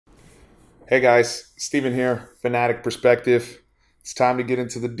Hey guys, Steven here, Fanatic Perspective. It's time to get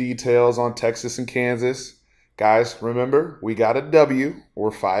into the details on Texas and Kansas. Guys, remember, we got a W. We're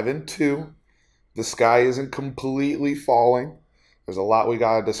 5-2. The sky isn't completely falling. There's a lot we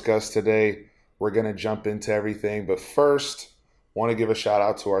got to discuss today. We're going to jump into everything. But first, want to give a shout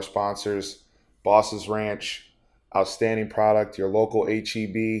out to our sponsors, Boss's Ranch, outstanding product, your local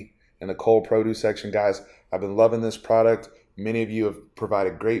HEB in the cold produce section. Guys, I've been loving this product. Many of you have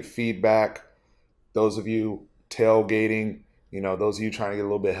provided great feedback. Those of you tailgating, those of you trying to get a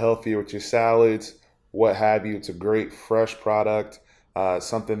little bit healthier with your salads, what have you. It's a great, fresh product,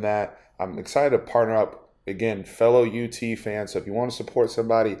 something that I'm excited to partner up, again, fellow UT fans. So if you want to support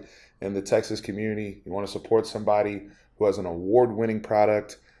somebody in the Texas community, you want to support somebody who has an award-winning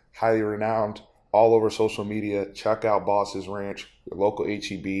product, highly renowned, all over social media, check out Boss's Ranch, your local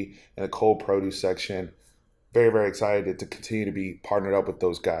HEB, in the cold produce section. Very, very excited to continue to be partnered up with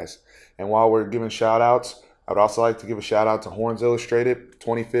those guys. And while we're giving shout outs, I would also like to give a shout out to Horns Illustrated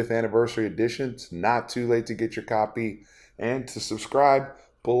 25th anniversary edition. It's not too late to get your copy and to subscribe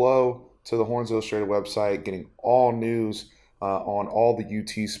below to the Horns Illustrated website, getting all news on all the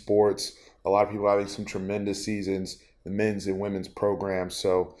UT sports. A lot of people having some tremendous seasons, the men's and women's programs.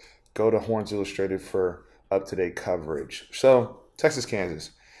 So go to Horns Illustrated for up-to-date coverage. So Texas,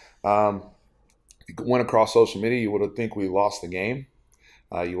 Kansas. If you went across social media, you would have think we lost the game.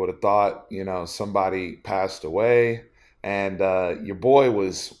 You would have thought, somebody passed away. And your boy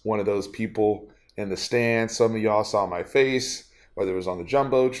was one of those people in the stands. Some of y'all saw my face, whether it was on the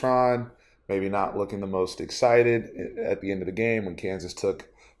Jumbotron, maybe not looking the most excited at the end of the game when Kansas took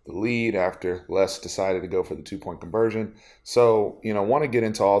the lead after Les decided to go for the two-point conversion. So, want to get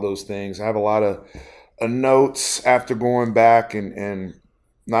into all those things. I have a lot of notes after going back and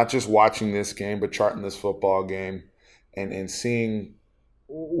not just watching this game, but charting this football game and seeing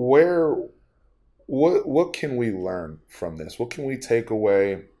what can we learn from this? What can we take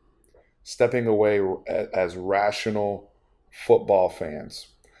away, stepping away as rational football fans,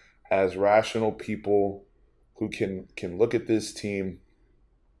 as rational people who can look at this team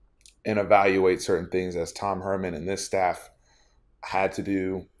and evaluate certain things as Tom Herman and this staff had to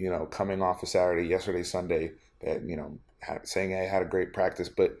do, coming off of yesterday, Sunday, that, saying I had a great practice,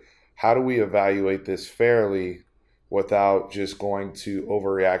 but how do we evaluate this fairly without just going to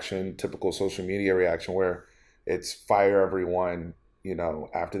overreaction, typical social media reaction where it's fire everyone,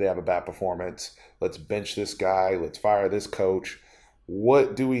 after they have a bad performance, let's bench this guy, let's fire this coach.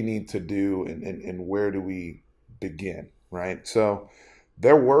 What do we need to do and where do we begin, right? So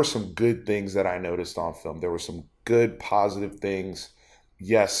there were some good things that I noticed on film. There were some good, positive things.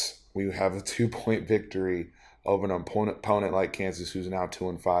 Yes, we have a 2-point victory over an opponent like Kansas, who's now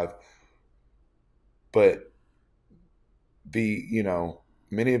 2-5. But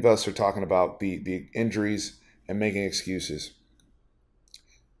many of us are talking about the injuries and making excuses.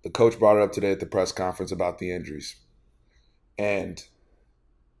 The coach brought it up today at the press conference about the injuries. And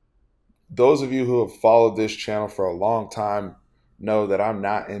those of you who have followed this channel for a long time know that I'm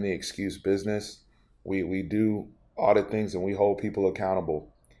not in the excuse business. We do audit things and we hold people accountable.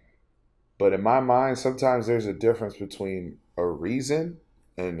 But in my mind, sometimes there's a difference between a reason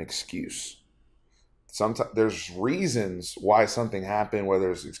and an excuse. Sometimes there's reasons why something happened, whether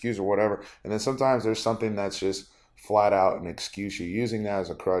it's an excuse or whatever. And then sometimes there's something that's just flat out an excuse. You're using that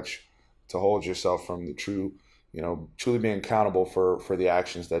as a crutch to hold yourself from the truly being accountable for the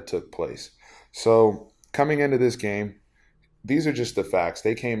actions that took place. So coming into this game, these are just the facts.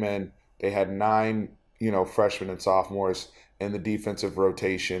 They came in, they had 9, freshmen and sophomores in the defensive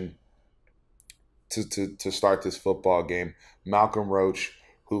rotation to start this football game. Malcolm Roach,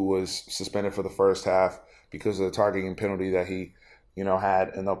 who was suspended for the first half because of the targeting penalty that he,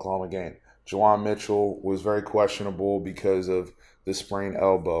 had in the Oklahoma game. Juwan Mitchell was very questionable because of the sprained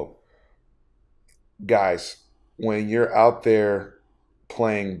elbow. Guys, when you're out there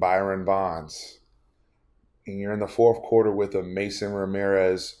playing Byron Bonds and you're in the fourth quarter with a Mason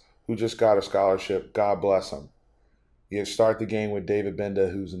Ramirez who just got a scholarship, God bless him. You start the game with David Benda,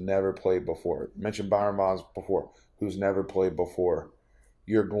 who's never played before. Mentioned Byron Bonds before, who's never played before.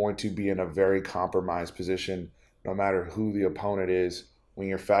 You're going to be in a very compromised position, no matter who the opponent is, when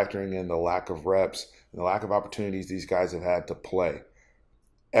you're factoring in the lack of reps and the lack of opportunities these guys have had to play.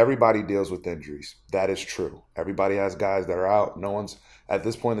 Everybody deals with injuries. That is true. Everybody has guys that are out. No one's, at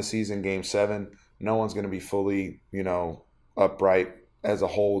this point in the season, Game 7, no one's going to be fully, upright as a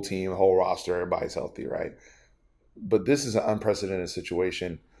whole team, a whole roster. Everybody's healthy, right? But this is an unprecedented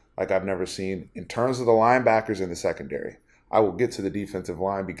situation like I've never seen in terms of the linebackers in the secondary. I will get to the defensive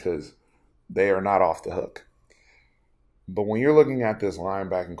line because they are not off the hook. But when you're looking at this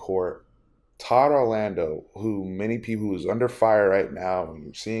linebacking core, Todd Orlando, who many people who's under fire right now, and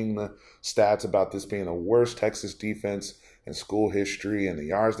you're seeing the stats about this being the worst Texas defense in school history and the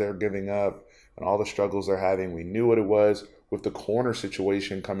yards they're giving up and all the struggles they're having. We knew what it was with the corner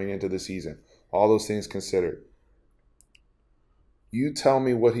situation coming into the season. All those things considered. You tell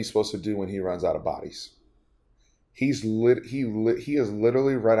me what he's supposed to do when he runs out of bodies. He has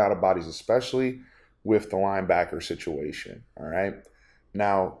literally run out of bodies, especially with the linebacker situation. All right.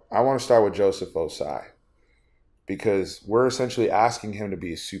 Now, I want to start with Joseph Osai because we're essentially asking him to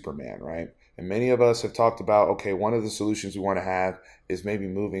be a Superman, right? And many of us have talked about, okay, one of the solutions we want to have is maybe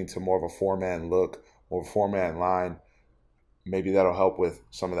moving to more of a four-man look, more of a four-man line. Maybe that'll help with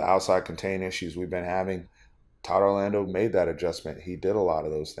some of the outside contain issues we've been having. Todd Orlando made that adjustment. He did a lot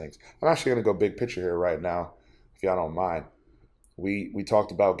of those things. I'm actually going to go big picture here right now, if y'all don't mind. We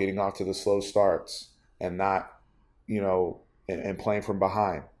talked about getting off to the slow starts and not, and playing from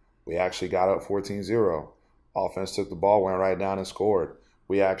behind. We actually got up 14-0. Offense took the ball, went right down and scored.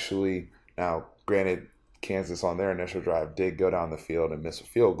 We actually, now granted, Kansas on their initial drive did go down the field and miss a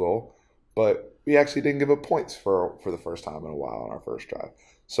field goal, but we actually didn't give up points for the first time in a while on our first drive.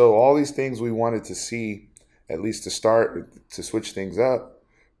 So all these things we wanted to see, at least to start, to switch things up.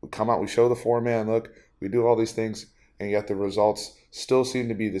 We come out, we show the four-man look, we do all these things, and yet the results still seem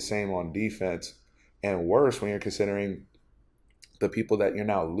to be the same on defense, and worse when you're considering the people that you're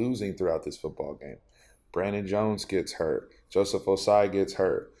now losing throughout this football game. Brandon Jones gets hurt. Joseph Osai gets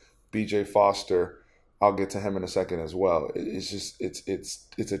hurt. B.J. Foster, I'll get to him in a second as well. It's just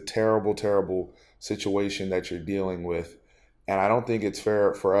it's a terrible, terrible situation that you're dealing with, and I don't think it's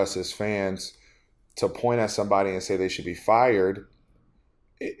fair for us as fans to point at somebody and say they should be fired.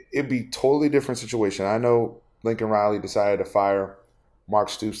 It'd be a totally different situation. I know Lincoln Riley decided to fire Mark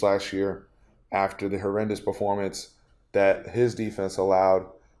Stoops last year after the horrendous performance that his defense allowed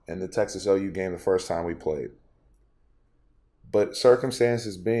in the Texas OU game the first time we played. But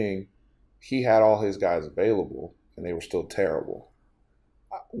circumstances being, he had all his guys available, and they were still terrible.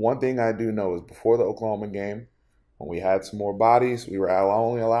 One thing I do know is before the Oklahoma game, when we had some more bodies, we were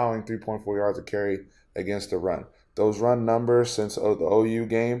only allowing 3.4 yards a carry against the run. Those run numbers since the OU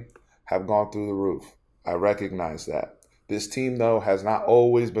game have gone through the roof. I recognize that. This team, though, has not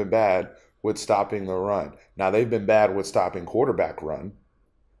always been bad with stopping the run. Now, they've been bad with stopping quarterback run,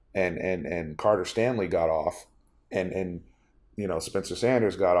 and Carter Stanley got off, and Spencer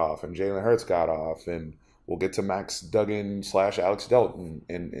Sanders got off, and Jalen Hurts got off, and we'll get to Max Duggan / Alex Delton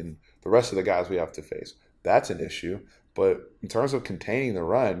and the rest of the guys we have to face. That's an issue. But in terms of containing the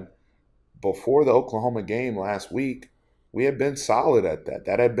run, before the Oklahoma game last week, we had been solid at that.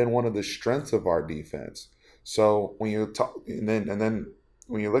 That had been one of the strengths of our defense. So when you talk, and then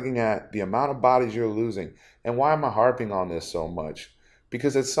when you're looking at the amount of bodies you're losing, and why am I harping on this so much?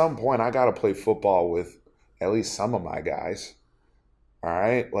 Because at some point I got to play football with at least some of my guys. All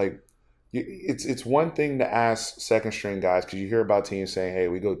right, like it's one thing to ask second string guys because you hear about teams saying, "Hey,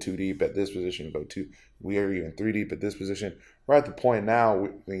 we go too deep at this position, we are even 3 deep at this position." We're at the point now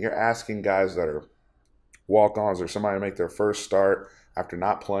when you're asking guys that are walk-ons or somebody to make their first start after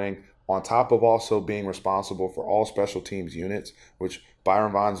not playing, on top of also being responsible for all special teams units, which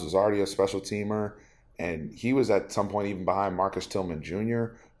Byron Vines was already a special teamer, and he was at some point even behind Marcus Tillman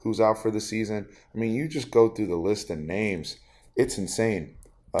Jr., who's out for the season. I mean, you just go through the list of names. It's insane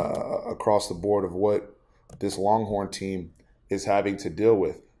across the board of what this Longhorn team is having to deal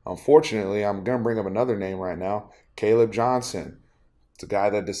with. Unfortunately, I'm going to bring up another name right now, Caleb Johnson. It's a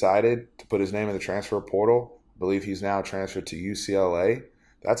guy that decided to put his name in the transfer portal. I believe he's now transferred to UCLA.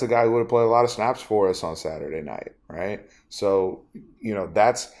 That's a guy who would have played a lot of snaps for us on Saturday night, right? So,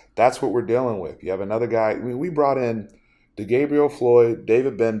 that's what we're dealing with. You have another guy. I mean, we brought in DeGabriel Floyd,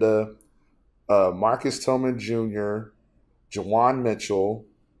 David Benda, Marcus Tillman Jr., Jawan Mitchell.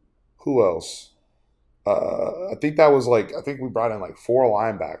 Who else? I think we brought in like 4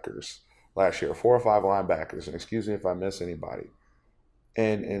 linebackers last year, 4 or 5 linebackers. And excuse me if I miss anybody.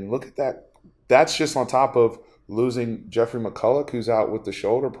 And look at that. That's just on top of losing Jeffrey McCulloch, who's out with the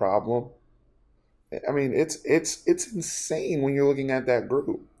shoulder problem. I mean, it's insane when you're looking at that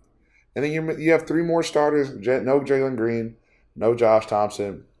group. And then you have 3 more starters: no Jalen Green, no Josh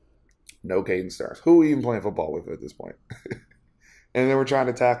Thompson, no Caden Stars. Who are we even playing football with at this point? And then we're trying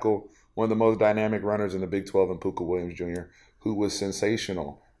to tackle one of the most dynamic runners in the Big 12 in Puka Williams Jr., who was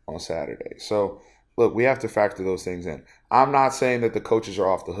sensational on Saturday. So, look, we have to factor those things in. I'm not saying that the coaches are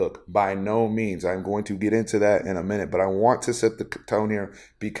off the hook. By no means. I'm going to get into that in a minute. But I want to set the tone here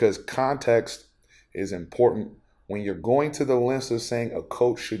because context is important when you're going to the lengths of saying a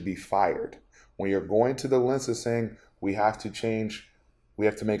coach should be fired. When you're going to the lengths of saying we have to change We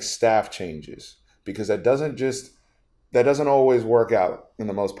have to make staff changes because that doesn't always work out in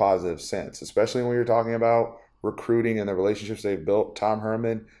the most positive sense, especially when you're talking about recruiting and the relationships they've built. Tom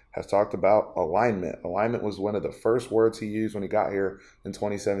Herman has talked about alignment. Alignment was one of the first words he used when he got here in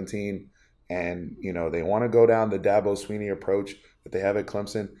 2017. And, they want to go down the Dabo Swinney approach that they have at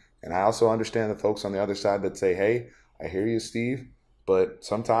Clemson. And I also understand the folks on the other side that say, hey, I hear you, Steve, but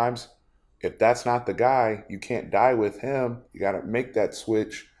sometimes if that's not the guy, you can't die with him. You got to make that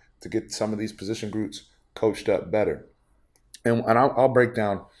switch to get some of these position groups coached up better. And I'll break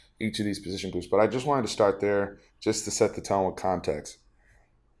down each of these position groups, but I just wanted to start there just to set the tone with context.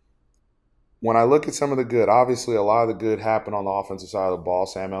 When I look at some of the good, obviously a lot of the good happened on the offensive side of the ball.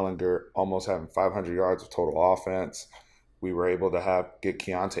 Sam Ehlinger almost having 500 yards of total offense. We were able to get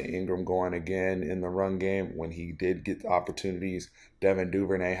Keontae Ingram going again in the run game when he did get opportunities. Devin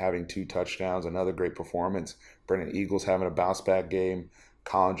Duvernay having 2 touchdowns, another great performance. Brennan Eagles having a bounce-back game.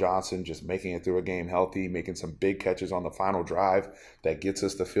 Colin Johnson just making it through a game healthy, making some big catches on the final drive that gets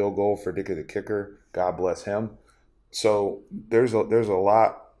us the field goal for Dicker the kicker. God bless him. So there's a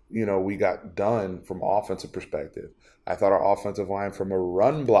lot, we got done from offensive perspective. I thought our offensive line from a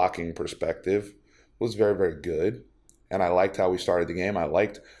run blocking perspective was very, very good. And I liked how we started the game.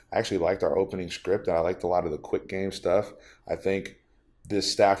 I actually liked our opening script, and I liked a lot of the quick game stuff. I think this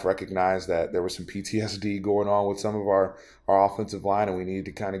staff recognized that there was some PTSD going on with some of our offensive line, and we needed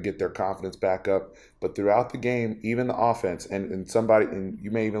to kind of get their confidence back up. But throughout the game, even the offense, and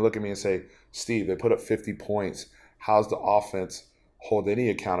you may even look at me and say, Steve, they put up 50 points. How's the offense hold any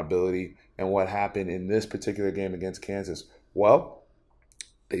accountability? And what happened in this particular game against Kansas? Well,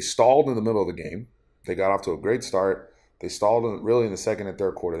 they stalled in the middle of the game. They got off to a great start. They stalled really in the second and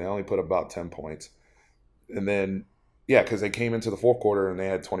third quarter. They only put about 10 points. And then, because they came into the fourth quarter and they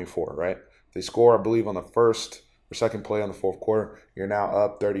had 24, right? They score, I believe, on the first or second play on the fourth quarter. You're now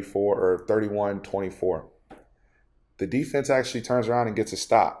up 34 or 31-24. The defense actually turns around and gets a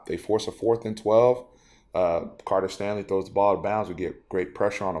stop. They force a 4th and 12. Carter Stanley throws the ball out of bounds. We get great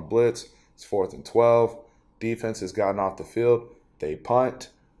pressure on a blitz. It's 4th and 12. Defense has gotten off the field. They punt.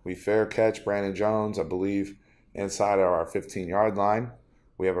 We fair catch Brandon Jones, I believe, inside of our 15-yard line.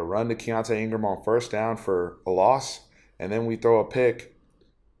 We have a run to Keontae Ingram on first down for a loss, and then we throw a pick.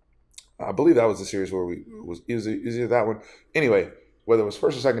 I believe that was the series where it was either that one. Anyway, whether it was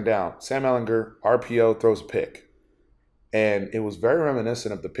first or second down, Sam Ehlinger, RPO, throws a pick. And it was very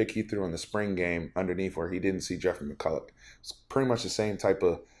reminiscent of the pick he threw in the spring game underneath where he didn't see Jeffrey McCulloch. It's pretty much the same type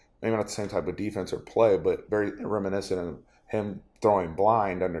of, maybe not the same type of defense or play, but very reminiscent of him throwing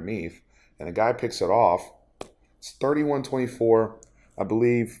blind underneath. And the guy picks it off. It's 31-24. I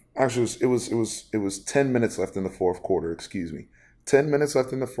believe, actually, it was 10 minutes left in the fourth quarter, 10 minutes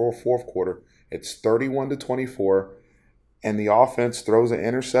left in the fourth quarter. It's 31-24, and the offense throws an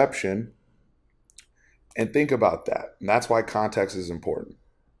interception. And think about that. And that's why context is important.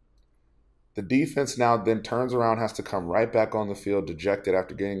 The defense now then turns around, has to come right back on the field, dejected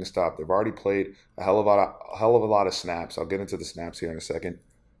after getting a stop. They've already played a hell of a lot of snaps. I'll get into the snaps here in a second.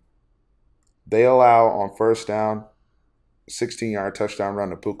 They allow on first down, 16-yard touchdown run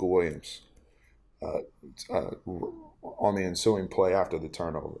to Puka Williams on the ensuing play after the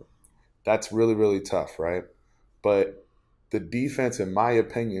turnover. That's really, really tough, right? But the defense, in my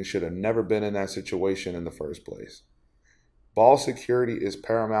opinion, should have never been in that situation in the first place. Ball security is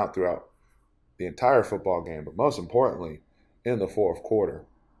paramount throughout the entire football game, but most importantly, in the fourth quarter.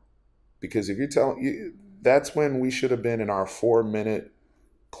 Because if you're telling you, that's when we should have been in our 4-minute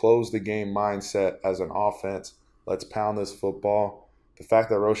close the game mindset as an offense. Let's pound this football. The fact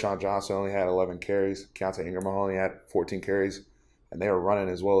that Roschon Johnson only had 11 carries, Keontae Ingram only had 14 carries, and they were running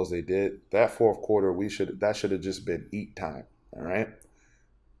as well as they did, that fourth quarter, that should have just been eat time, all right?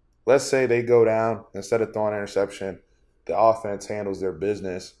 Let's say they go down, instead of throwing an interception, the offense handles their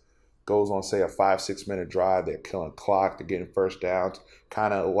business, goes on, say, a 5-6 minute drive. They're killing clock. They're getting first downs,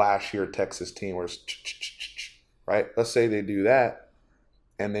 kind of last year Texas team where it's right? Let's say they do that,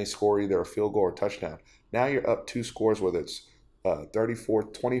 and they score either a field goal or touchdown. Now you're up 2 scores, whether it's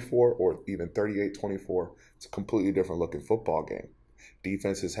 34-24 or even 38-24. It's a completely different looking football game.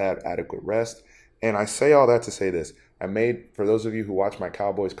 Defense has had adequate rest. And I say all that to say this. For those of you who watch my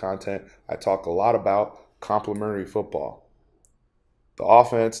Cowboys content, I talk a lot about complementary football. The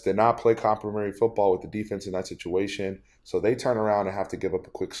offense did not play complementary football with the defense in that situation, so they turn around and have to give up a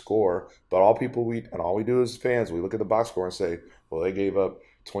quick score. But all we do as fans, we look at the box score and say, well, they gave up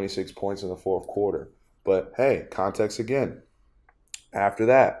 26 points in the fourth quarter. But hey, context again. After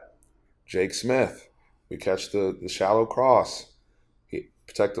that, Jake Smith, we catch the shallow cross. He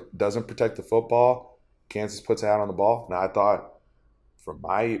doesn't protect the football. Kansas puts out on the ball. Now I thought From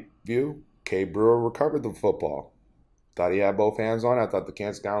my view, K. Brewer recovered the football. Thought he had both hands on it. I thought the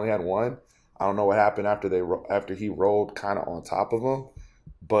Kansas guy only had one. I don't know what happened after he rolled kind of on top of him,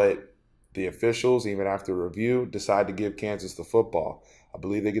 but the officials, even after review, decide to give Kansas the football. I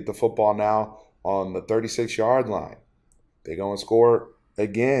believe they get the football now on the 36-yard line. They go and score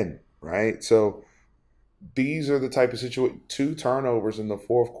again, right? So these are the type of two turnovers in the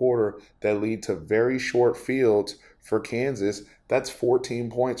fourth quarter that lead to very short fields for Kansas. That's 14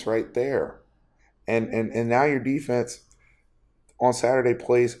 points right there. And now your defense on Saturday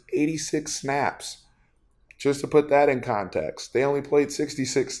plays 86 snaps. Just to put that in context, they only played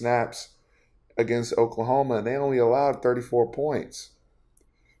 66 snaps against Oklahoma, and they only allowed 34 points.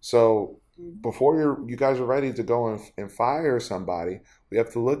 So before you guys are ready to go and fire somebody, we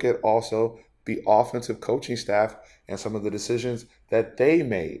have to look at also the offensive coaching staff and some of the decisions that they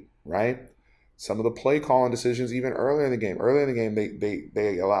made, right? Some of the play calling decisions even earlier in the game. Earlier in the game,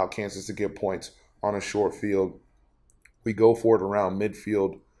 they allowed Kansas to get points on a short field. We go for it around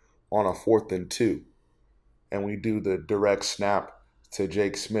midfield on a 4th and 2. And we do the direct snap to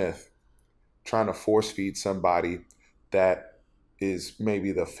Jake Smith, trying to force feed somebody that is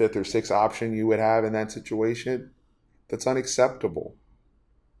maybe the 5th or 6th option you would have in that situation. That's unacceptable.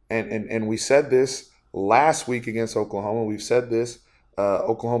 And we said this last week against Oklahoma. We've said this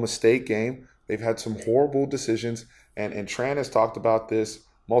Oklahoma State game. They've had some horrible decisions, and Tran has talked about this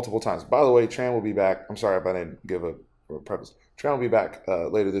multiple times. By the way, Tran will be back. I'm sorry if I didn't give a preface. Tran will be back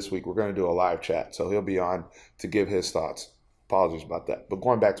later this week. We're going to do a live chat, so he'll be on to give his thoughts. Apologies about that. But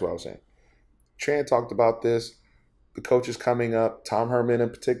going back to what I was saying, Tran talked about this. The coaches coming up, Tom Herman in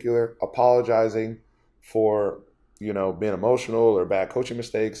particular, apologizing for being emotional or bad coaching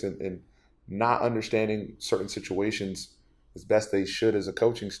mistakes and not understanding certain situations as best they should as a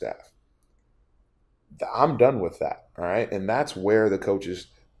coaching staff. I'm done with that, all right? And that's where the coaches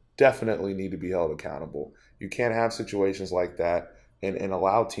definitely need to be held accountable. You can't have situations like that and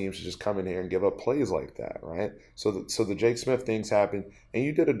allow teams to just come in here and give up plays like that, right? So the Jake Smith things happened, and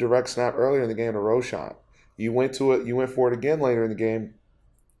you did a direct snap earlier in the game to Roschon. You went for it again later in the game.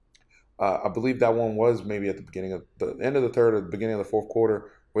 I believe that one was maybe at the end of the third or the beginning of the fourth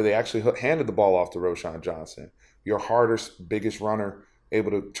quarter, where they actually handed the ball off to Roschon Johnson, your hardest, biggest runner,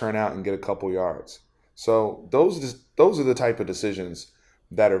 able to turn out and get a couple yards. So those are the type of decisions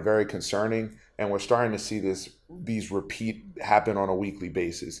that are very concerning, and we're starting to see these repeat happen on a weekly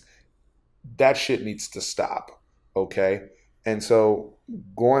basis. That shit needs to stop, okay? And so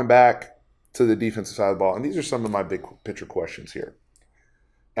going back to the defensive side of the ball, and these are some of my big picture questions here.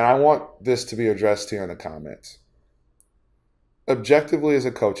 And I want this to be addressed here in the comments. Objectively, as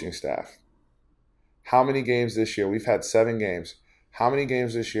a coaching staff, how many games this year? We've had 7 games. How many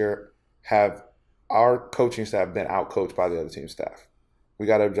games this year have our coaching staff been outcoached by the other team staff? We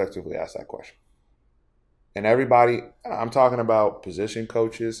got to objectively ask that question. And everybody, I'm talking about position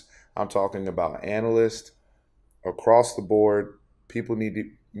coaches, I'm talking about analysts, across the board, people need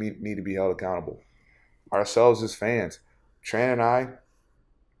to be held accountable. Ourselves as fans. Tran and I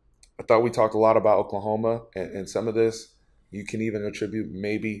thought we talked a lot about Oklahoma, and some of this you can even attribute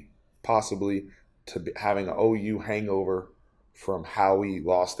possibly to having an OU hangover from how we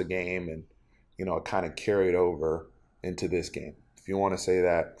lost the game, and it kind of carried over into this game. If you want to say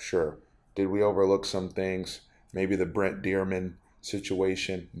that, sure. Did we overlook some things? Maybe the Brent Dearman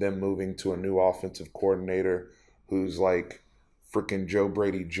situation, them moving to a new offensive coordinator who's like freaking Joe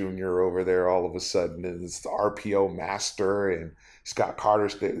Brady Jr. over there all of a sudden, and it's the RPO master, and Scott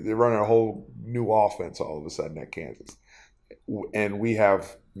Carter's, they're running a whole new offense all of a sudden at Kansas. And we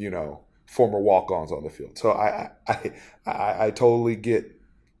have, former walk-ons on the field. So I totally get,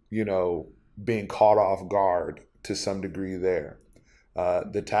 being caught off guard to some degree there.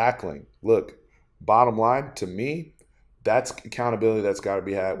 The tackling. Look, bottom line, to me, that's accountability that's got to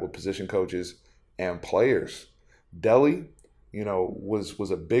be had with position coaches and players. Delly,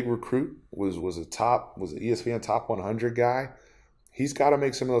 was a big recruit, was an ESPN top 100 guy. He's got to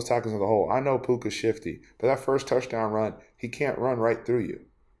make some of those tackles in the hole. I know Puka's shifty, but that first touchdown run, he can't run right through you,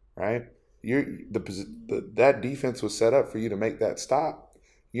 right? That defense was set up for you to make that stop.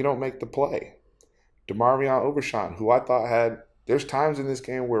 You don't make the play. DeMarvion Overshown, who I thought there's times in this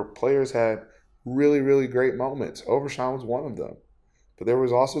game where players had really, really great moments. Overshown was one of them. But there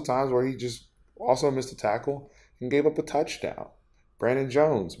was also times where he just also missed a tackle and gave up a touchdown. Brandon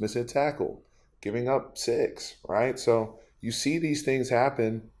Jones missed a tackle, giving up 6, right? So you see these things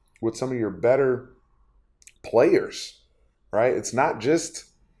happen with some of your better players, right? It's not just,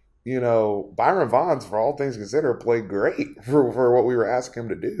 Byron Vaughns, for all things considered, played great for what we were asking him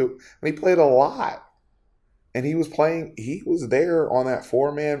to do. And he played a lot. And he was there on that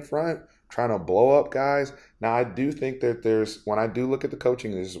four-man front trying to blow up guys. Now, I do think that when I do look at the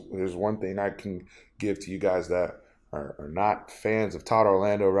coaching, there's one thing I can give to you guys that are not fans of Todd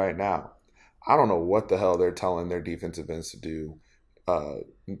Orlando right now. I don't know what the hell they're telling their defensive ends to do uh,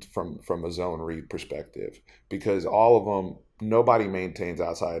 from a zone read perspective, because all of them, nobody maintains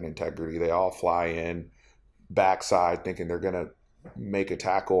outside integrity. They all fly in backside thinking they're going to make a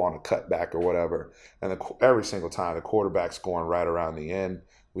tackle on a cutback or whatever. And every single time the quarterback's going right around the end.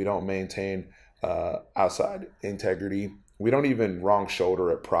 We don't maintain outside integrity. We don't even wrong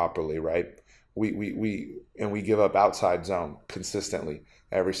shoulder it properly, right? We give up outside zone consistently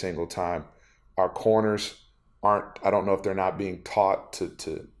every single time. Our corners aren't, I don't know if they're not being taught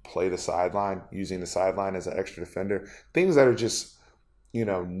to play the sideline, using the sideline as an extra defender. Things that are just,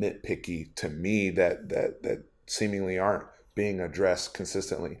 nitpicky to me that seemingly aren't being addressed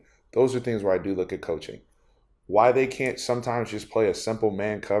consistently. Those are things where I do look at coaching. Why they can't sometimes just play a simple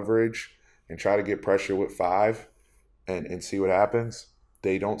man coverage and try to get pressure with five and see what happens.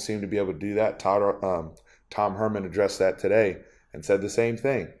 They don't seem to be able to do that. Tom Herman addressed that today and said the same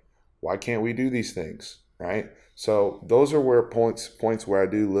thing. Why can't we do these things, right? So those are where points where I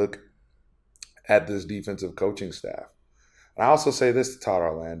do look at this defensive coaching staff. And I also say this to Todd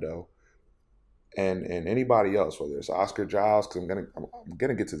Orlando and anybody else, whether it's Oscar Giles, because I'm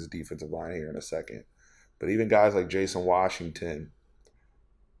gonna get to this defensive line here in a second. But even guys like Jason Washington,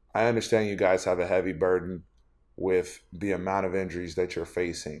 I understand you guys have a heavy burden with the amount of injuries that you're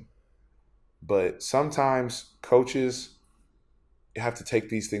facing. But sometimes coaches have to take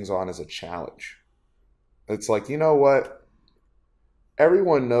these things on as a challenge. It's like, you know what?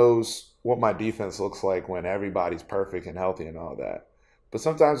 Everyone knows what my defense looks like when everybody's perfect and healthy and all that. But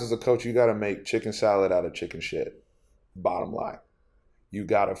sometimes as a coach, you got to make chicken salad out of chicken shit. Bottom line. You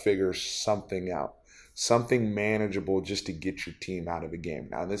got to figure something out. Something manageable just to get your team out of the game.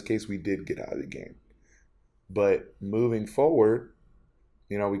 Now, in this case, we did get out of the game. But moving forward,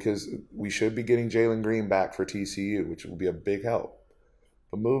 because we should be getting Jalen Green back for TCU, which will be a big help.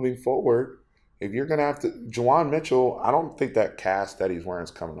 But moving forward, if you're going to have to – Juwan Mitchell, I don't think that cast that he's wearing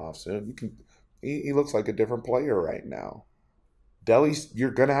is coming off soon. He looks like a different player right now.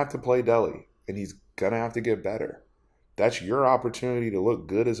 You're going to have to play Deli, and he's going to have to get better. That's your opportunity to look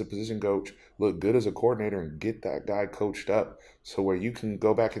good as a position coach, look good as a coordinator, and get that guy coached up so where you can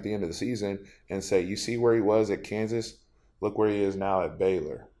go back at the end of the season and say, you see where he was at Kansas? Look where he is now at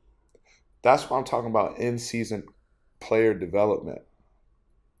Baylor. That's what I'm talking about, in-season player development.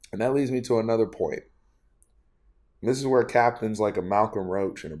 And that leads me to another point. And this is where captains like a Malcolm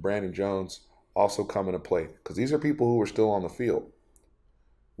Roach and a Brandon Jones also come into play, because these are people who are still on the field.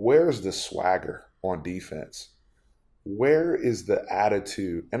 Where's the swagger on defense? Where is the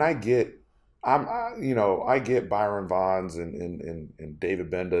attitude? And I get Byron Bonds and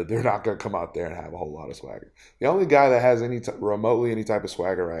David Benda. They're not going to come out there and have a whole lot of swagger. The only guy that has remotely any type of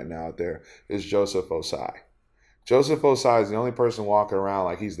swagger right now out there is Joseph Osai. Joseph Osai is the only person walking around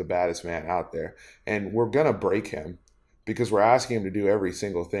like he's the baddest man out there. And we're going to break him because we're asking him to do every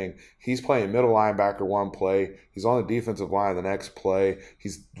single thing. He's playing middle linebacker one play. He's on the defensive line the next play.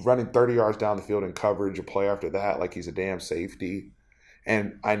 He's running 30 yards down the field in coverage a play after that like he's a damn safety.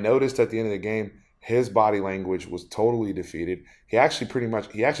 And I noticed at the end of the game, his body language was totally defeated. He actually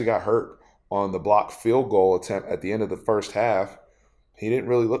got hurt on the blocked field goal attempt at the end of the first half. He didn't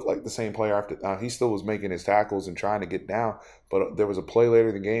really look like the same player after. He still was making his tackles and trying to get down. But there was a play later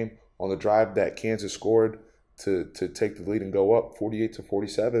in the game on the drive that Kansas scored to take the lead and go up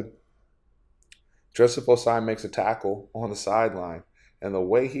 48-47. Joseph Osai makes a tackle on the sideline. And the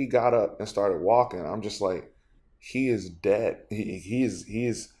way he got up and started walking, I'm just like, he is dead. He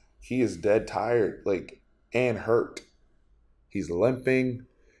is dead tired, and hurt. He's limping.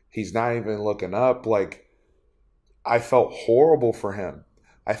 He's not even looking up. I felt horrible for him.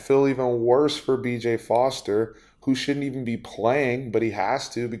 I feel even worse for BJ Foster, who shouldn't even be playing, but he has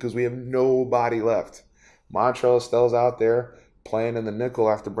to because we have nobody left. Montrell Estelle's out there playing in the nickel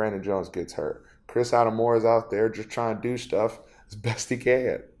after Brandon Jones gets hurt. Chris Adamore is out there just trying to do stuff as best he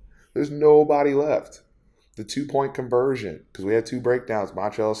can. There's nobody left. The 2-point conversion, because we had 2 breakdowns.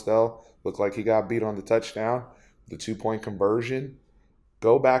 Montrell Estelle looked like he got beat on the touchdown. The 2-point conversion,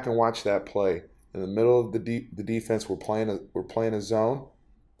 go back and watch that play. In the middle of the defense, we're playing a zone.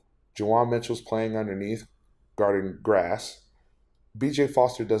 Juwan Mitchell's playing underneath, guarding grass. BJ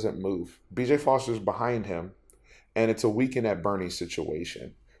Foster doesn't move. BJ Foster's behind him, and it's a weekend at Bernie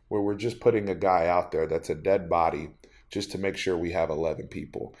situation where we're just putting a guy out there that's a dead body just to make sure we have 11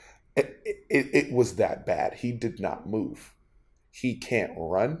 people. It was that bad. He did not move. He can't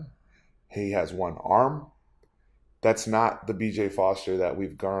run. He has one arm. That's not the BJ Foster that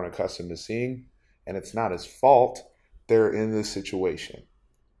we've grown accustomed to seeing, and it's not his fault they're in this situation.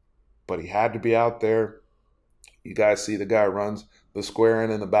 But he had to be out there. You guys see the guy runs the square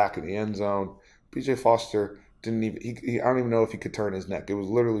in the back of the end zone. BJ Foster didn't even, I don't even know if he could turn his neck. It was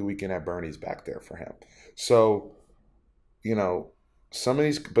literally weekend at Bernie's back there for him. So, you know, some of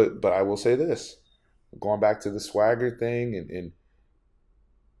these, but I will say this, going back to the swagger thing, and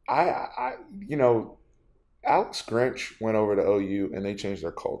you know, Alex Grinch went over to OU and they changed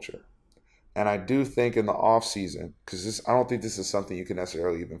their culture. And I do think in the offseason, because I don't think this is something you can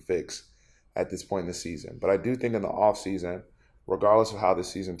necessarily even fix at this point in the season, but I do think in the offseason, regardless of how the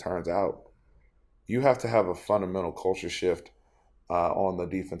season turns out, you have to have a fundamental culture shift on the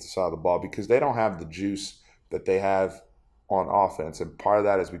defensive side of the ball, because they don't have the juice that they have on offense. And part of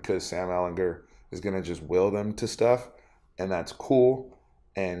that is because Sam Ehlinger is going to just will them to stuff, and that's cool.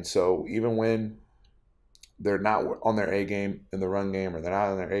 And so even when they're not on their A game in the run game, or they're not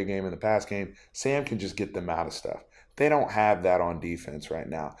on their A game in the pass game, Sam can just get them out of stuff. They don't have that on defense right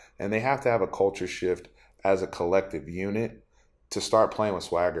now. And they have to have a culture shift as a collective unit to start playing with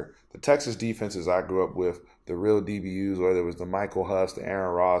swagger. The Texas defenses I grew up with, the real DBUs, whether it was the Michael Huffs, the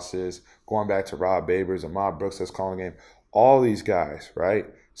Aaron Rosses, going back to Rob Babers, Ahmad Brooks that's calling the game, all these guys, right?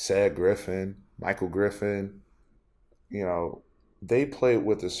 Ced Griffin, Michael Griffin, you know, they played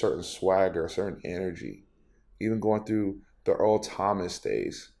with a certain swagger, a certain energy. Even going through the Earl Thomas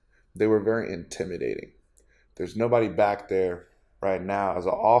days, they were very intimidating. There's nobody back there right now. As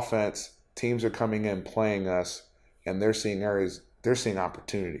an offense, teams are coming in playing us, and they're seeing areas, they're seeing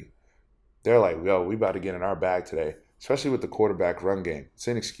opportunity. They're like, yo, we about to get in our bag today, especially with the quarterback run game. It's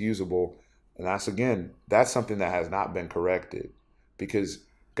inexcusable. And that's something that has not been corrected, because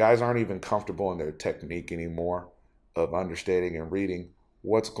guys aren't even comfortable in their technique anymore of understanding and reading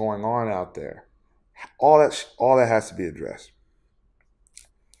what's going on out there. All that has to be addressed.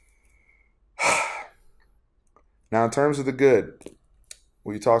 Now, in terms of the good,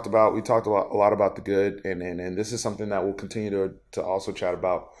 we talked a lot about the good, and this is something that we'll continue to also chat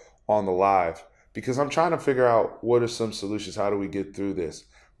about on the live, because I'm trying to figure out what are some solutions. How do we get through this?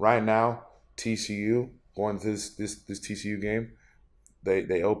 Right now, TCU, going to this TCU game,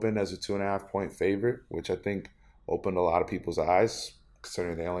 they opened as a 2.5-point favorite, which I think opened a lot of people's eyes,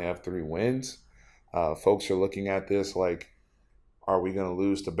 considering they only have 3 wins. Folks are looking at this like, are we going to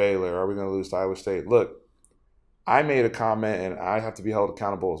lose to Baylor? Are we going to lose to Iowa State? Look, I made a comment, and I have to be held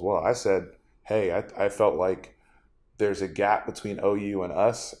accountable as well. I said, hey, I felt like there's a gap between OU and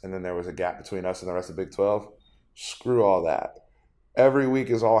us, and then there was a gap between us and the rest of the Big 12. Screw all that. Every week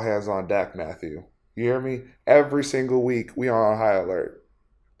is all hands on deck, Matthew. You hear me? Every single week we are on high alert.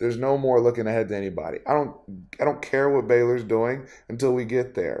 There's no more looking ahead to anybody. I don't care what Baylor's doing until we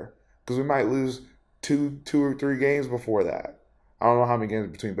get there, because we might lose two or 3 games before that. I don't know how many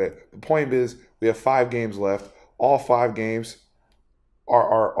games between Baylor. The point is, we have 5 games left. All 5 games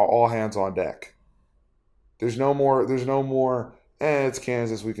are all hands on deck. There's no more, it's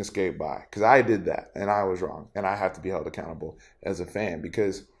Kansas, we can skate by. Because I did that, and I was wrong. And I have to be held accountable as a fan,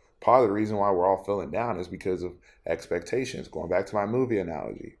 because part of the reason why we're all feeling down is because of expectations. Going back to my movie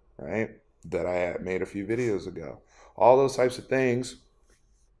analogy, right, that I had made a few videos ago. All those types of things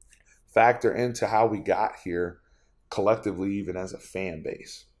factor into how we got here collectively, even as a fan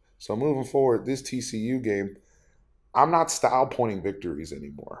base. So moving forward, this TCU game, I'm not style pointing victories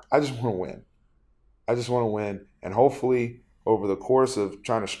anymore. I just want to win. I just want to win. And hopefully over the course of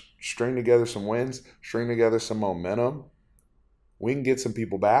trying to string together some wins, string together some momentum, we can get some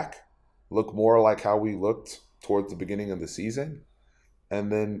people back, look more like how we looked towards the beginning of the season,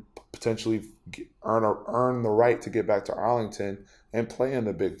 and then potentially earn the right to get back to Arlington and play in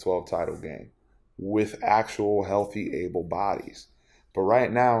the Big 12 title game with actual healthy, able bodies. But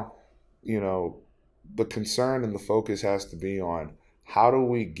right now, you know, the concern and the focus has to be on how do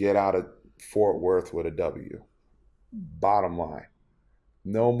we get out of Fort Worth with a W. Bottom line.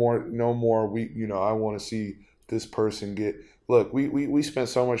 No more. I want to see this person get. Look, we spent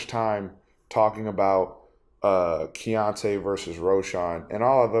so much time talking about Keontae versus Roshan, and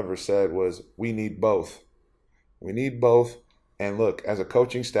all I've ever said was we need both. We need both. And look, as a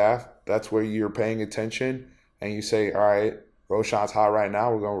coaching staff, that's where you're paying attention, and you say, all right, Roshan's hot right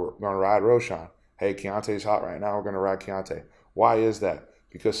now, we're gonna ride Roshan. Hey, Keontae's hot right now, we're gonna ride Keontae. Why is that?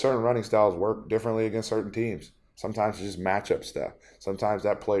 Because certain running styles work differently against certain teams. Sometimes it's just matchup stuff. Sometimes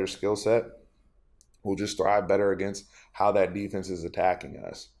that player's skill set will just thrive better against how that defense is attacking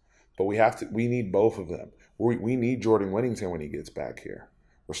us. But we need both of them. We need Jordan Whittington when he gets back here.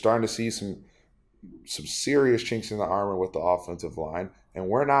 We're starting to see some serious chinks in the armor with the offensive line, and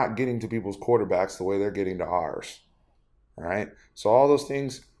we're not getting to people's quarterbacks the way they're getting to ours. All right. So all those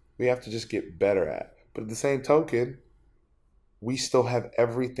things we have to just get better at. But at the same token, we still have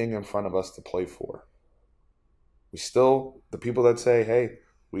everything in front of us to play for. We still, the people that say, hey,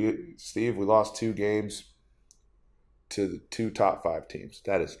 Steve, we lost 2 games to the 2 top 5 teams.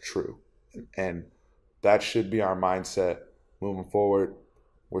 That is true. And that should be our mindset moving forward.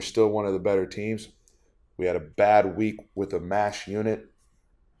 We're still one of the better teams. We had a bad week with a MASH unit.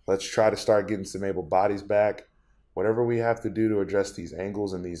 Let's try to start getting some able bodies back. Whatever we have to do to address these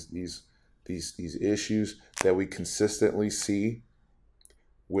angles and these issues that we consistently see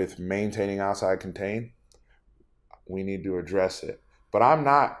with maintaining outside contain, we need to address it. But I'm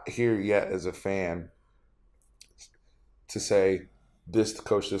not here yet as a fan to say this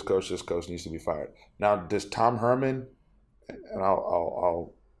coach needs to be fired. Now, does Tom Herman, and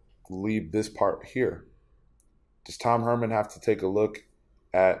I'll leave this part here, does Tom Herman have to take a look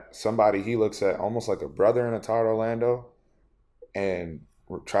at somebody he looks at almost like a brother in a Todd Orlando and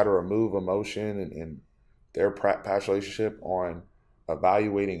try to remove emotion and their past relationship on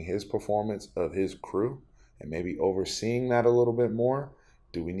evaluating his performance of his crew and maybe overseeing that a little bit more?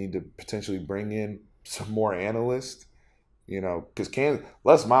 Do we need to potentially bring in some more analysts? Because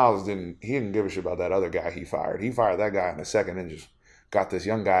Les Miles didn't give a shit about that other guy he fired. He fired that guy in a second and just got this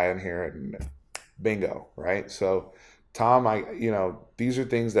young guy in here and bingo, right? So Tom, these are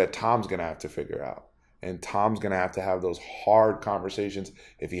things that Tom's going to have to figure out. And Tom's going to have those hard conversations,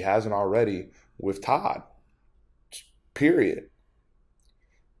 if he hasn't already, with Todd. Period.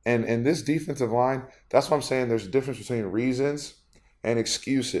 And this defensive line, that's what I'm saying. There's a difference between reasons and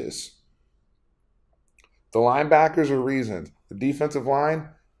excuses. The linebackers are reasons. The defensive line,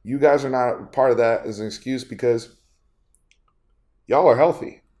 you guys are not part of that as an excuse because y'all are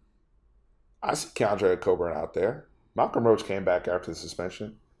healthy. I see Keandre Coburn out there. Malcolm Roach came back after the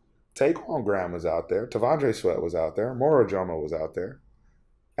suspension. Taquan Graham was out there. Tavondre Sweat was out there. Moro Jomo was out there.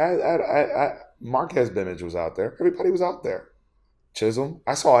 Marquez Bimage was out there. Everybody was out there. Chisholm.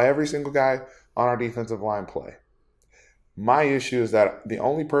 I saw every single guy on our defensive line play. My issue is that the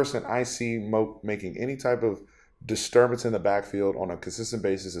only person I see making any type of disturbance in the backfield on a consistent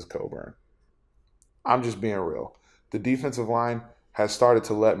basis is Coburn. I'm just being real. The defensive line has started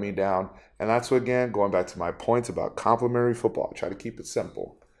to let me down. And that's, again, going back to my points about complementary football. I try to keep it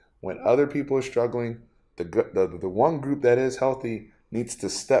simple. When other people are struggling, the one group that is healthy needs to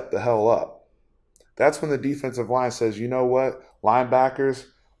step the hell up. That's when the defensive line says, you know what, linebackers,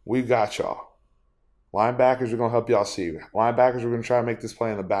 we got y'all. Linebackers, we're going to help y'all see. Linebackers, we're going to try to make this play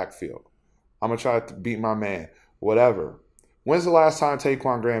in the backfield. I'm going to try to beat my man. Whatever. When's the last time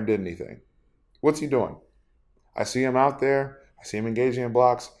Taquan Graham did anything? What's he doing? I see him out there. I see him engaging in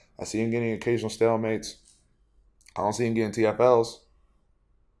blocks. I see him getting occasional stalemates. I don't see him getting TFLs.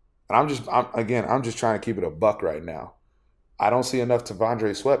 And I'm just trying to keep it a buck right now. I don't see enough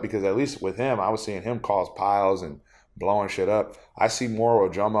Tavondre Sweat because at least with him, I was seeing him cause piles and blowing shit up. I see Moro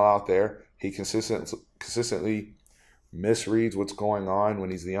Ojomo out there. He consistently misreads what's going on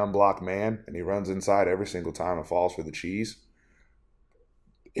when he's the unblocked man, and he runs inside every single time and falls for the cheese.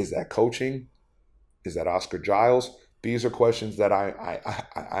 Is that coaching? Is that Oscar Giles? These are questions that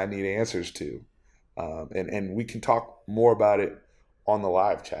I need answers to. And we can talk more about it on the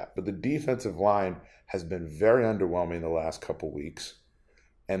live chat. But the defensive line has been very underwhelming the last couple weeks.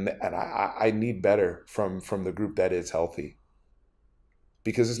 And I need better from the group that is healthy.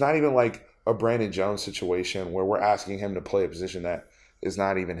 Because it's not even like a Brandon Jones situation where we're asking him to play a position that is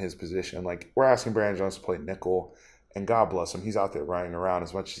not even his position. Like, we're asking Brandon Jones to play nickel, and God bless him, he's out there running around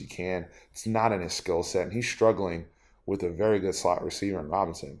as much as he can. It's not in his skill set, and he's struggling with a very good slot receiver in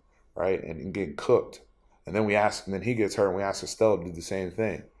Robinson, right? And getting cooked. And then he gets hurt, and we ask Estelle to do the same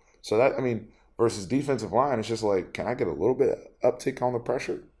thing. So that, versus defensive line, it's just like, can I get a little bit of uptick on the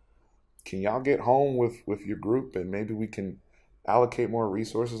pressure? Can y'all get home with your group, and maybe we can allocate more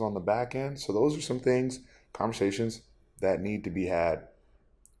resources on the back end? So those are some things, conversations that need to be had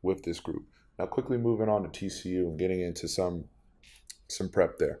with this group. Now, quickly moving on to TCU and getting into some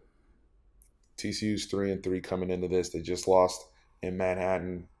prep there. TCU's 3-3 coming into this. They just lost in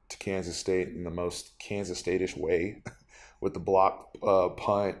Manhattan to Kansas State in the most Kansas State-ish way with the block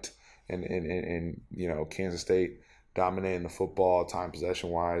punt and Kansas State dominating the football time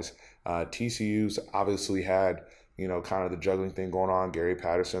possession-wise. TCU's obviously had kind of the juggling thing going on, Gary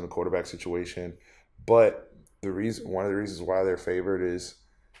Patterson, the quarterback situation. But one of the reasons why they're favored is,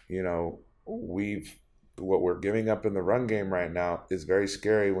 what we're giving up in the run game right now is very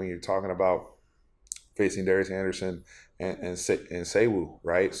scary when you're talking about facing Darius Anderson and Sewu,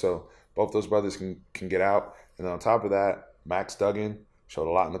 right? So both those brothers can get out. And then on top of that, Max Duggan Showed a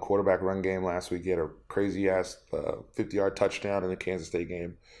lot in the quarterback run game last week. He had a crazy-ass 50-yard touchdown in the Kansas State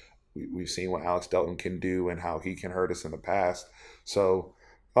game. We've seen what Alex Delton can do and how he can hurt us in the past. So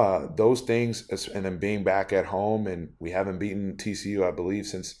those things, and then being back at home, and we haven't beaten TCU, I believe,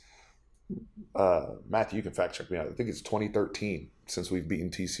 since Matthew, you can fact check me out. I think it's 2013 since we've beaten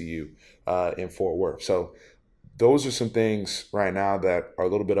TCU in Fort Worth. So those are some things right now that are a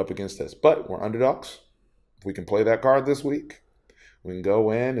little bit up against us. But we're underdogs. If we can play that card this week, we can go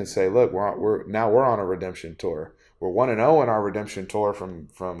in and say, look, we're on a redemption tour. We're 1-0 in our redemption tour from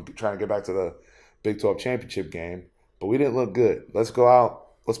trying to get back to the Big 12 championship game, but we didn't look good. Let's go out.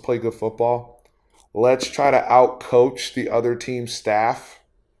 Let's play good football. Let's try to out-coach the other team's staff.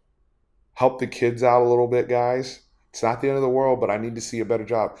 Help the kids out a little bit, guys. It's not the end of the world, but I need to see a better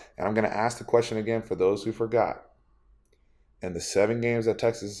job. And I'm going to ask the question again for those who forgot. In the 7 games that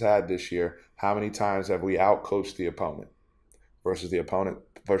Texas has had this year, how many times have we out-coached the opponent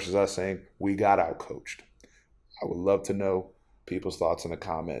versus us saying we got out-coached? I would love to know people's thoughts in the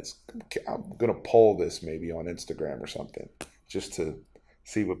comments. I'm going to poll this maybe on Instagram or something just to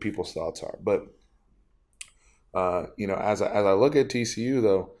see what people's thoughts are. But, as I look at TCU,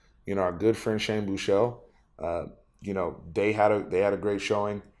 though, our good friend Shane Buechele, they had a great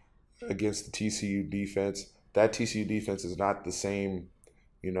showing against the TCU defense. That TCU defense is not the same,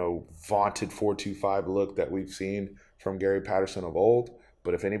 vaunted 4-2-5 look that we've seen from Gary Patterson of old.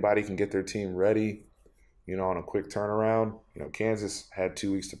 But if anybody can get their team ready, on a quick turnaround, Kansas had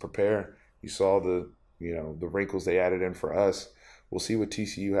 2 weeks to prepare. You saw the wrinkles they added in for us. We'll see what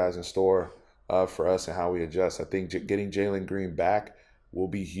TCU has in store for us and how we adjust. I think getting Jalen Green back will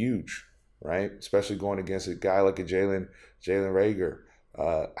be huge, right? Especially going against a guy like a Jalen Reagor.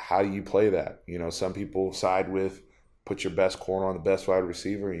 How do you play that? Some people side with put your best corner on the best wide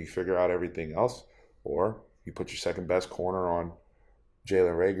receiver and you figure out everything else. Or you put your second best corner on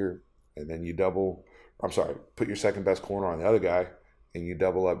Jalen Reagor and then put your second best corner on the other guy and you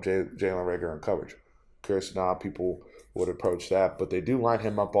double up Jalen Reagor in coverage. Curious now people would approach that, but they do line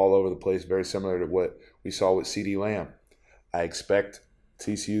him up all over the place, very similar to what we saw with CeeDee Lamb. I expect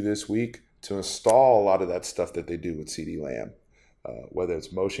TCU this week to install a lot of that stuff that they do with CeeDee Lamb, whether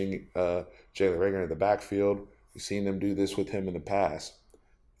it's motioning Jalen Reagor in the backfield. We've seen them do this with him in the past.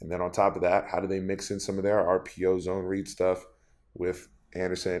 And then on top of that, how do they mix in some of their RPO zone read stuff with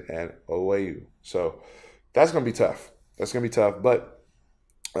Anderson and OAU? So that's going to be tough. But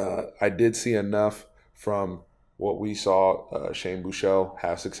I did see enough from what we saw Shane Buechele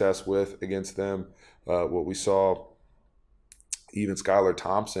have success with against them, what we saw even Skylar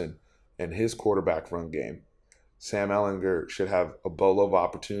Thompson and his quarterback run game. Sam Ehlinger should have a boatload of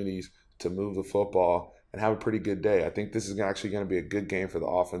opportunities to move the football and have a pretty good day. I think this is actually going to be a good game for the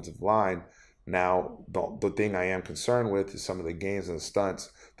offensive line. Now, the thing I am concerned with is some of the games and the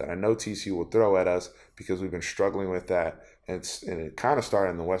stunts that I know TCU will throw at us because we've been struggling with that. And it kind of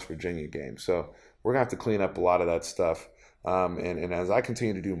started in the West Virginia game. So we're going to have to clean up a lot of that stuff. And as I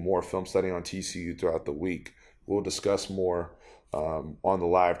continue to do more film study on TCU throughout the week, we'll discuss more on the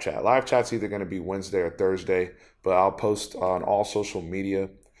live chat. Live chat's either going to be Wednesday or Thursday, but I'll post on all social media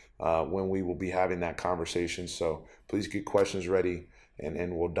when we will be having that conversation. So please get questions ready,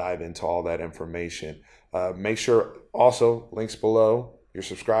 and we'll dive into all that information. Make sure also, links below, you're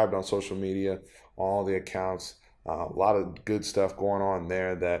subscribed on social media, all the accounts. A lot of good stuff going on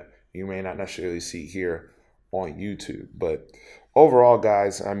there that you may not necessarily see here on YouTube. But overall,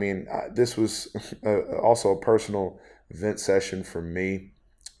 guys, I mean, this was also a personal event session for me.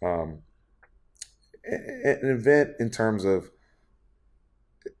 An event in terms of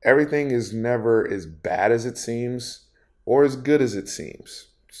everything is never as bad as it seems or as good as it seems.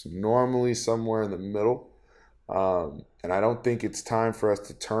 It's normally somewhere in the middle. And I don't think it's time for us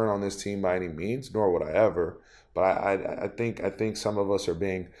to turn on this team by any means, nor would I ever. But I think some of us are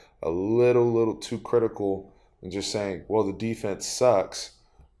being a little too critical and just saying, well, the defense sucks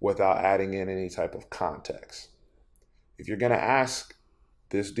without adding in any type of context. If you're going to ask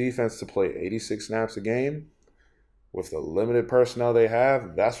this defense to play 86 snaps a game with the limited personnel they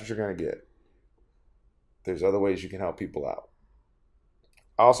have, that's what you're going to get. There's other ways you can help people out.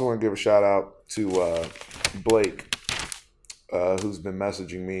 I also want to give a shout out to Blake, who's been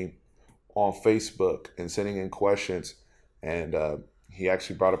messaging me on Facebook and sending in questions. And he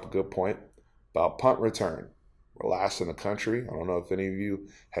actually brought up a good point about punt return. We're last in the country. I don't know if any of you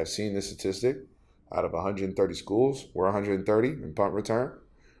have seen this statistic. Out of 130 schools, we're 130 in punt return.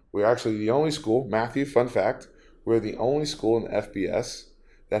 We're actually the only school, Matthew, fun fact, we're the only school in the FBS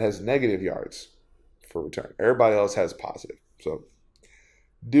that has negative yards for return. Everybody else has positive. So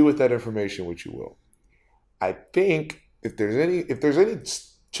do with that information what you will. I think if there's any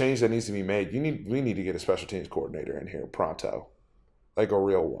change that needs to be made, we need to get a special teams coordinator in here pronto, like a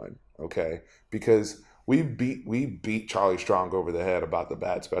real one, okay? Because we beat Charlie Strong over the head about the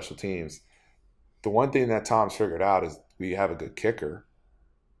bad special teams. The one thing that Tom's figured out is we have a good kicker.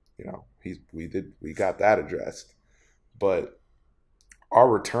 You know, we got that addressed, but our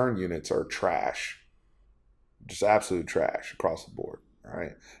return units are trash, just absolute trash across the board. All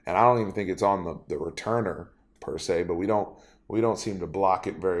right, and I don't even think it's on the returner per se, but we don't seem to block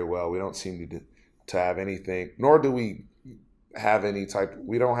it very well. We don't seem to have anything, nor do we have any type.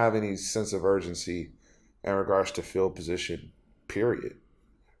 We don't have any sense of urgency in regards to field position. Period.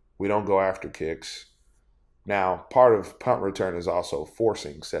 We don't go after kicks. Now, part of punt return is also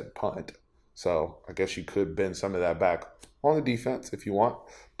forcing said punt. So I guess you could bend some of that back on the defense if you want.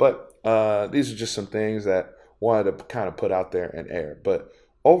 But these are just some things that wanted to kind of put out there and air. But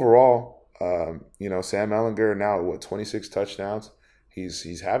overall, Sam Ehlinger now what 26 touchdowns.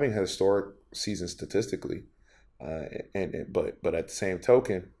 He's having a historic season statistically, but at the same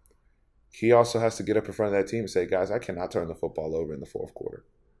token, he also has to get up in front of that team and say, guys, I cannot turn the football over in the fourth quarter.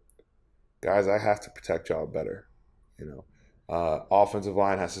 Guys, I have to protect y'all better. Offensive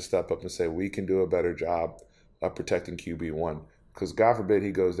line has to step up and say we can do a better job of protecting QB1 because God forbid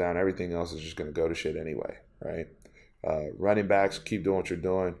he goes down, everything else is just going to go to shit anyway, right? Running backs, keep doing what you're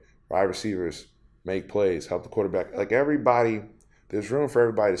doing. Wide receivers, make plays, help the quarterback. Like everybody, there's room for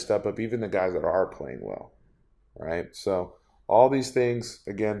everybody to step up, even the guys that are playing well, right? So all these things,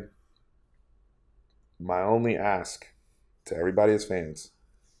 again, my only ask to everybody as fans,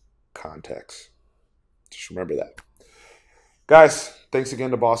 context. Just remember that. Guys, thanks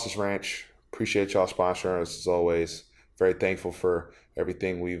again to Boss's Ranch. Appreciate y'all sponsoring us as always. Very thankful for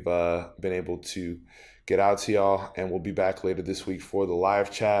everything we've been able to get out to y'all. And we'll be back later this week for the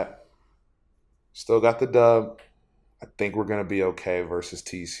live chat. Still got the dub. I think we're going to be okay versus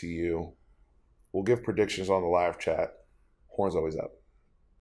TCU. We'll give predictions on the live chat. Horns always up.